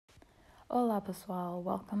Hola, pessoal.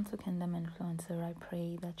 Welcome to Kingdom Influencer. I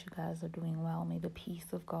pray that you guys are doing well. May the peace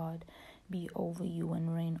of God be over you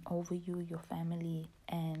and reign over you, your family,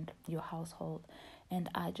 and your household. And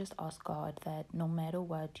I just ask God that no matter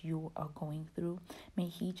what you are going through, may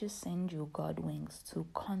He just send you God wings to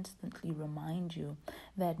constantly remind you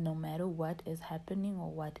that no matter what is happening or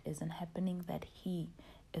what isn't happening, that He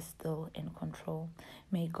is still in control.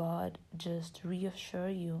 May God just reassure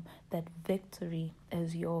you that victory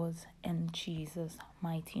is yours in Jesus'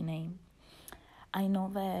 mighty name. I know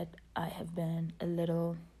that I have been a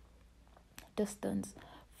little distant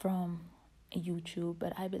from YouTube,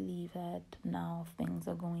 but I believe that now things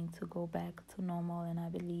are going to go back to normal, and I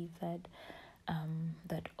believe that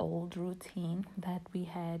that old routine that we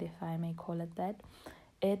had, if I may call it that,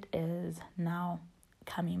 it is now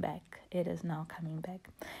coming back. It is now coming back.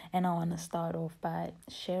 And I want to start off by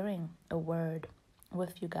sharing a word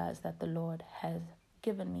with you guys that the Lord has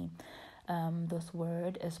given me. This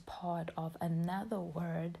word is part of another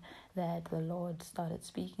word that the Lord started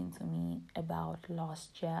speaking to me about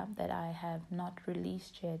last year that I have not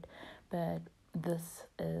released yet, but this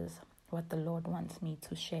is what the Lord wants me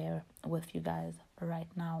to share with you guys right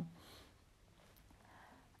now.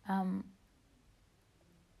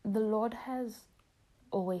 The Lord has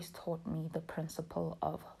always taught me the principle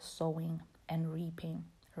of sowing and reaping,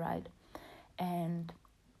 right? And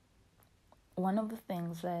one of the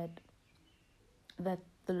things that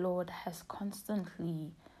the Lord has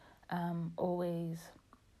constantly always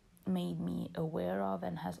made me aware of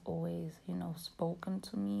and has always, spoken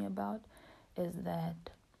to me about is that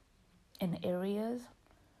in areas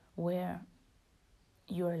where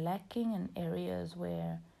you're lacking, in areas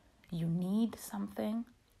where you need something,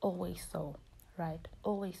 always sow, right?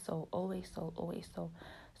 Always sow, always sow, always sow.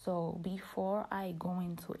 So before I go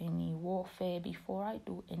into any warfare, before I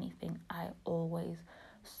do anything, I always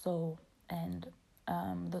sow. And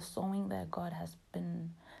the sowing that God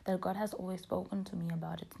has always spoken to me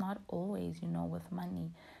about, it's not always, with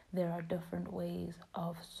money. There are different ways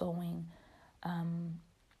of sowing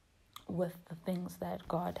with the things that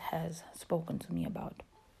God has spoken to me about.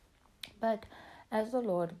 But as the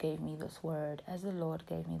Lord gave me this word,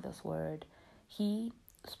 He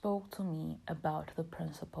spoke to me about the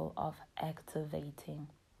principle of activating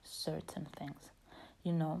certain things.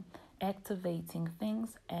 Activating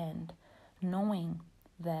things and knowing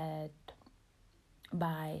that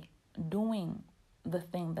by doing the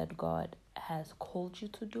thing that God has called you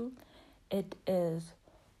to do, it is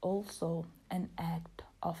also an act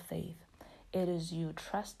of faith. It is you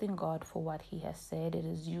trusting God for what He has said. It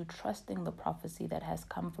is you trusting the prophecy that has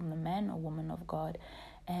come from the man or woman of God.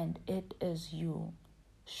 And it is you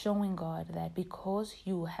showing God that because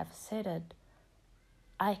you have said it,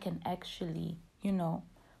 I can actually,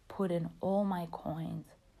 put in all my coins,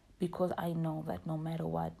 because I know that no matter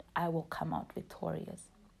what, I will come out victorious.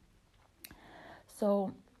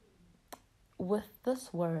 So with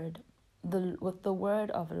this word, with the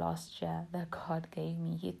word of last year that God gave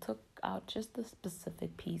me, He took out just the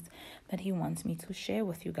specific piece that He wants me to share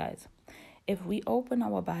with you guys. If we open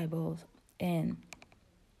our Bibles in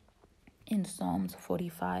Psalms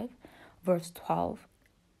 45, verse 12,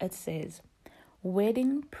 it says,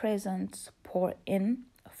 "Wedding presents pour in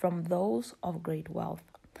from those of great wealth.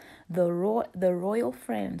 The royal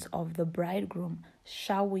friends of the bridegroom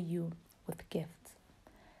shower you with gifts."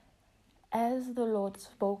 As the Lord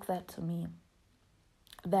spoke that to me,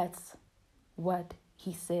 that's what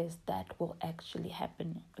He says that will actually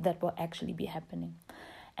be happening.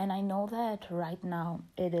 And I know that right now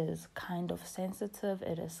it is kind of sensitive,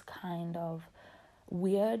 it is kind of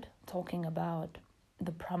weird talking about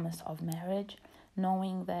the promise of marriage,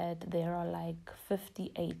 knowing that there are like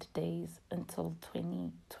 58 days until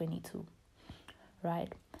 2022,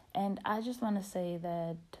 right? And I just want to say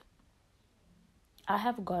that I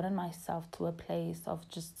have gotten myself to a place of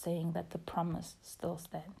just saying that the promise still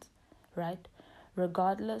stands, right?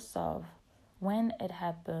 Regardless of when it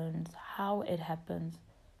happens, how it happens,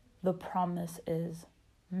 the promise is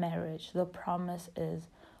marriage. The promise is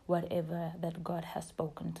whatever that God has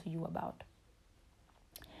spoken to you about.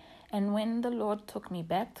 And when the Lord took me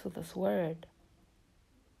back to this word,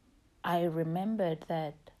 I remembered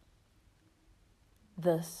that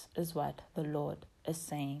this is what the Lord is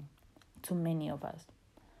saying to many of us.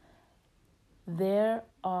 There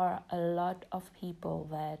are a lot of people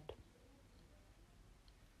that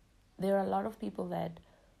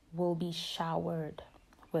will be showered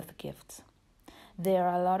with gifts. There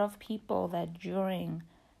are a lot of people that during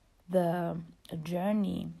the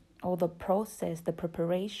journey or the process, the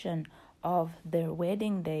preparation of their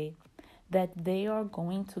wedding day, that they are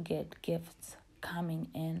going to get gifts coming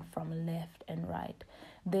in from left and right.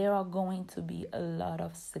 There are going to be a lot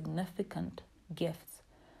of significant gifts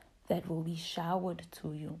that will be showered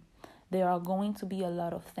to you. There are going to be a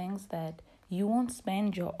lot of things that you won't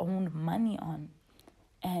spend your own money on.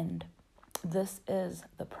 And this is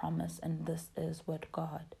the promise, and this is what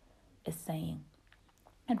God is saying.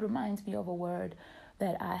 It reminds me of a word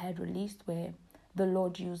that I had released where the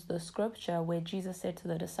Lord used the scripture where Jesus said to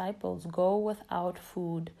the disciples, go without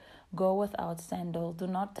food, go without sandals, do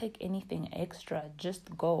not take anything extra,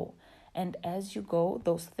 just go. And as you go,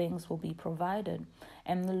 those things will be provided.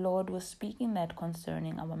 And the Lord was speaking that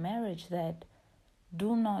concerning our marriage, that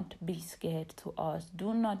do not be scared to ask.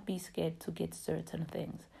 Do not be scared to get certain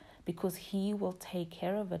things, because He will take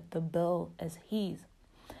care of it. The bill is His.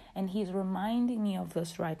 And He's reminding me of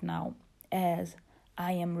this right now as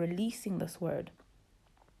I am releasing this word.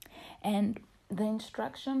 And the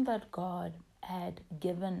instruction that God had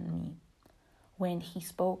given me when He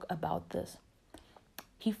spoke about this,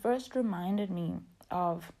 He first reminded me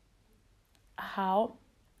of how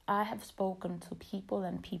I have spoken to people,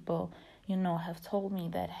 and people, have told me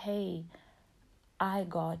that, hey,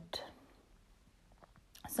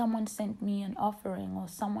 someone sent me an offering, or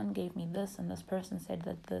someone gave me this, and this person said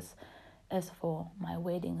that this is for my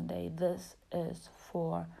wedding day. This is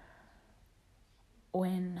for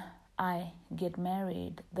when I get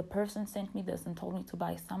married. The person sent me this and told me to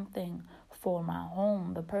buy something for my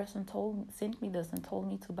home. The person sent me this and told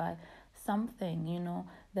me to buy something,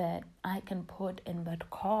 that I can put in that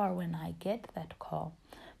car when I get that car.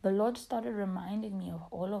 The Lord started reminding me of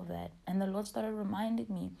all of that. And the Lord started reminding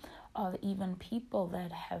me of even people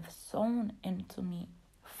that have sown into me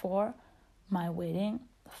for my wedding,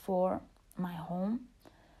 for my home,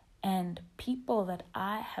 and people that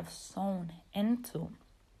I have sown into,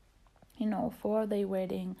 for their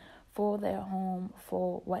wedding, for their home,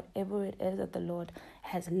 for whatever it is that the Lord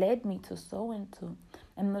has led me to sow into.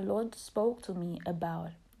 And the Lord spoke to me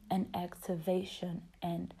about an activation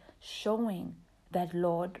and showing that,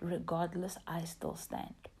 Lord, regardless, I still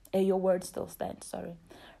stand. Your word still stands, sorry.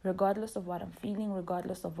 Regardless of what I'm feeling,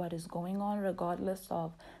 regardless of what is going on, regardless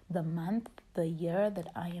of the month, the year that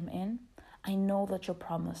I am in, I know that your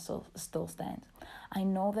promise still stands. I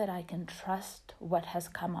know that I can trust what has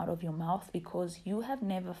come out of your mouth, because you have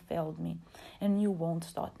never failed me and you won't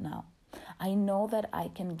start now. I know that I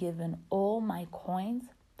can give in all my coins,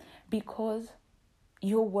 because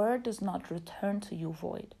your word does not return to you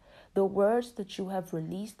void. The words that you have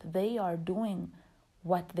released, they are doing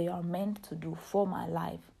what they are meant to do for my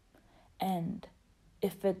life. And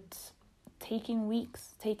if it's taking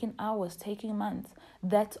weeks, taking hours, taking months,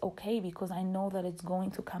 that's okay, because I know that it's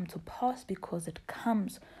going to come to pass, because it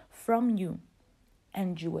comes from you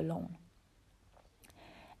and you alone.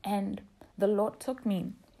 And the Lord took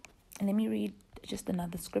me, and let me read just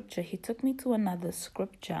another scripture. He took me to another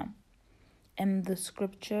scripture, and the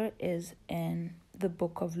scripture is in the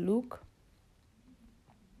book of Luke.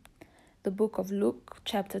 The book of Luke,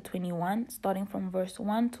 chapter 21, starting from verse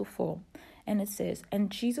 1 to 4. And it says,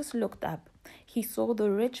 and Jesus looked up. He saw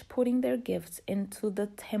the rich putting their gifts into the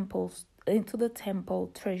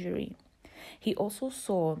temple treasury. He also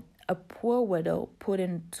saw a poor widow put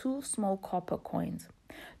in 2 small copper coins.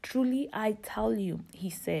 Truly I tell you, he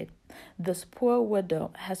said, this poor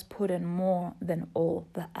widow has put in more than all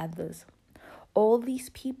the others. All these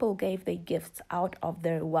people gave their gifts out of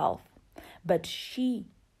their wealth, but she,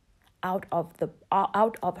 out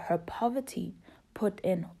of her poverty, put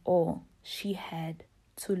in all she had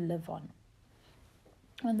to live on.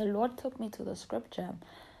 When the Lord took me to the scripture,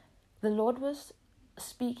 the Lord was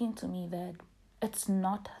speaking to me that it's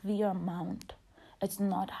not the amount, it's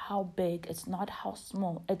not how big, it's not how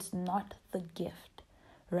small, it's not the gift,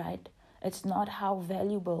 right? It's not how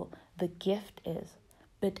valuable the gift is,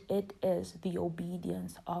 but it is the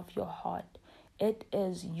obedience of your heart. It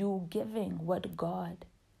is you giving what God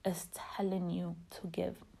is telling you to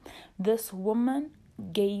give. This woman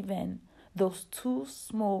gave in those 2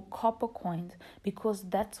 small copper coins because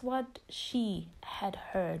that's what she had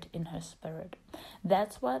heard in her spirit.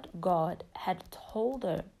 That's what God had told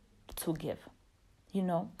her to give.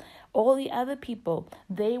 All the other people,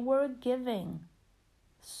 they were giving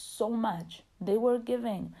so much. They were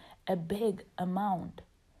giving a big amount.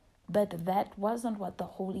 But that wasn't what the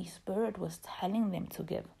Holy Spirit was telling them to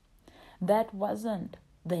give. That wasn't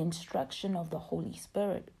the instruction of the Holy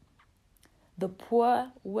Spirit. The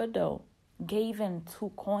poor widow gave in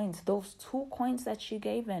 2 coins. Those 2 coins that she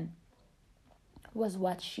gave in was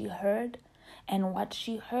what she heard, and what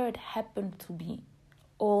she heard happened to be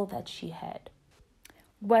all that she had.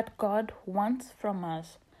 What God wants from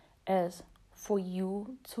us is for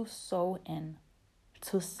you to sow in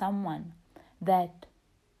to someone that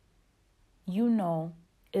you know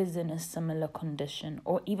is in a similar condition,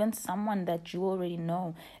 or even someone that you already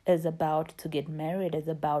know is about to get married, is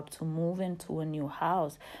about to move into a new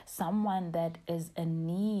house, someone that is in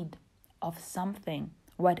need of something,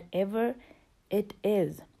 whatever it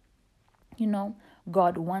is.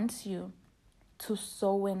 God wants you to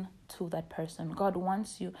sow into that person. God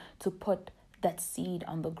wants you to put that seed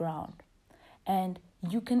on the ground. And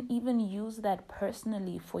you can even use that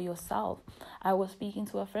personally for yourself. I was speaking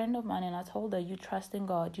to a friend of mine and I told her, you trust in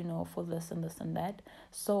God, for this and this and that.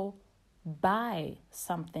 So buy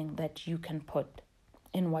something that you can put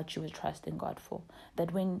in what you trust in God for.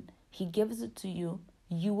 That when He gives it to you,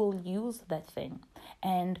 you will use that thing.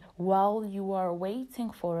 And while you are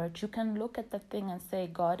waiting for it, you can look at the thing and say,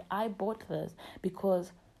 God, I bought this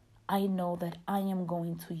because I know that I am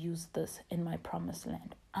going to use this in my promised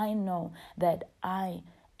land. I know that I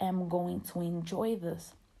am going to enjoy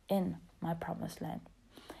this in my promised land.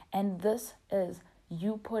 And this is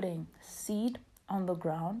you putting seed on the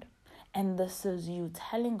ground. And this is you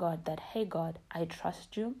telling God that, hey, God, I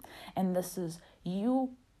trust you. And this is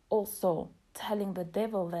you also telling the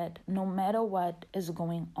devil that no matter what is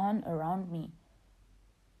going on around me,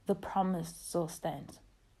 the promise still stands.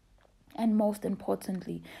 And most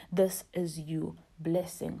importantly, this is you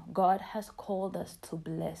blessing. God has called us to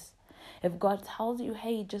bless. If God tells you,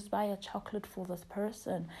 hey, just buy a chocolate for this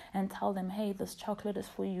person, and tell them, hey, this chocolate is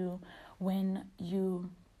for you when you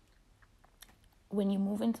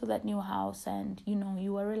move into that new house and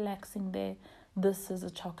you are relaxing there, this is a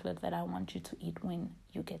chocolate that I want you to eat when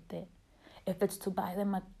you get there. If it's to buy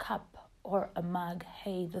them a cup or a mug,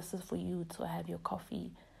 hey, this is for you to have your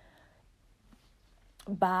coffee.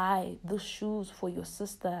 Buy the shoes for your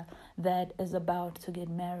sister that is about to get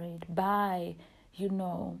married. Buy,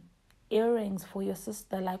 earrings for your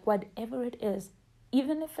sister. Like whatever it is,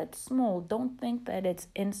 even if it's small, don't think that it's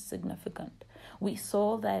insignificant. We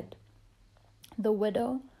saw that the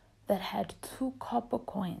widow that had 2 copper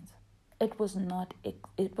coins, it was not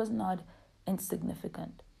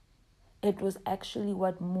insignificant. It was actually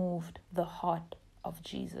what moved the heart of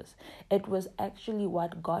Jesus. It was actually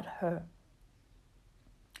what got her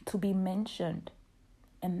to be mentioned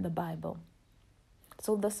in the Bible.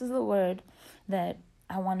 So this is the word that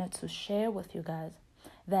I wanted to share with you guys,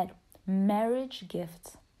 that marriage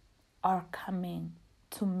gifts are coming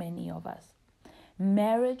to many of us.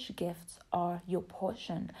 Marriage gifts are your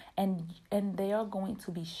portion, and they are going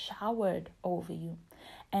to be showered over you.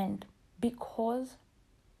 And because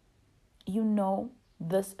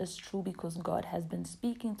this is true, because God has been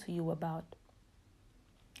speaking to you about,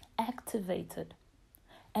 activate it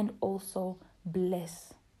and also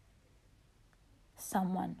bless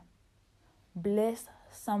someone. Bless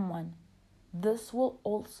someone. This will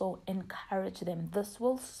also encourage them. This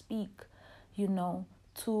will speak,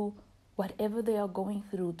 to whatever they are going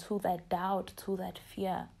through, to that doubt, to that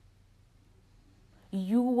fear.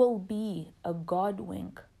 You will be a God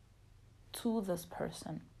wink to this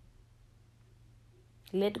person.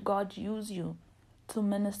 Let God use you to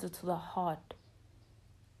minister to the heart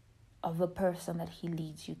of the person that He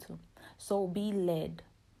leads you to. So be led.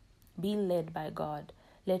 Be led by God.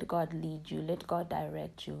 Let God lead you. Let God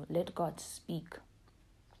direct you. Let God speak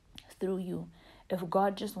through you. If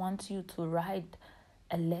God just wants you to write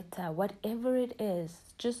a letter, whatever it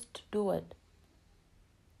is, just do it.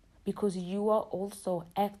 Because you are also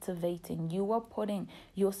activating. You are putting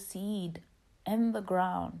your seed in the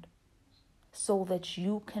ground so that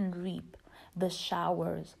you can reap the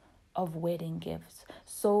showers of wedding gifts.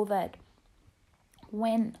 So that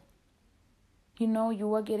when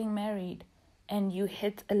you are getting married and you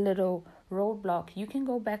hit a little roadblock, you can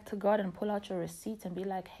go back to God and pull out your receipt and be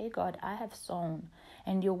like, hey God, I have sown.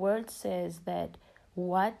 And your word says that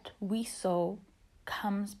what we sow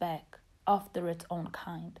comes back after its own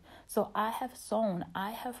kind. So I have sown.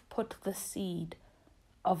 I have put the seed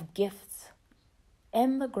of gifts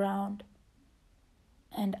in the ground.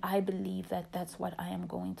 And I believe that that's what I am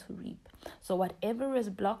going to reap. So whatever is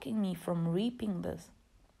blocking me from reaping this,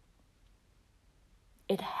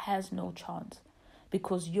 it has no chance,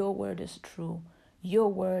 because your word is true.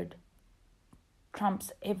 Your word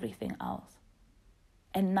trumps everything else,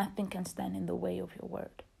 and nothing can stand in the way of your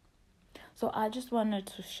word. So I just wanted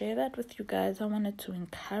to share that with you guys. I wanted to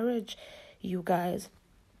encourage you guys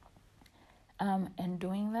in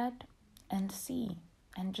doing that, and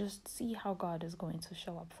just see how God is going to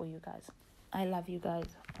show up for you guys. I love you guys.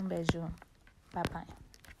 Um beijo. Bye bye.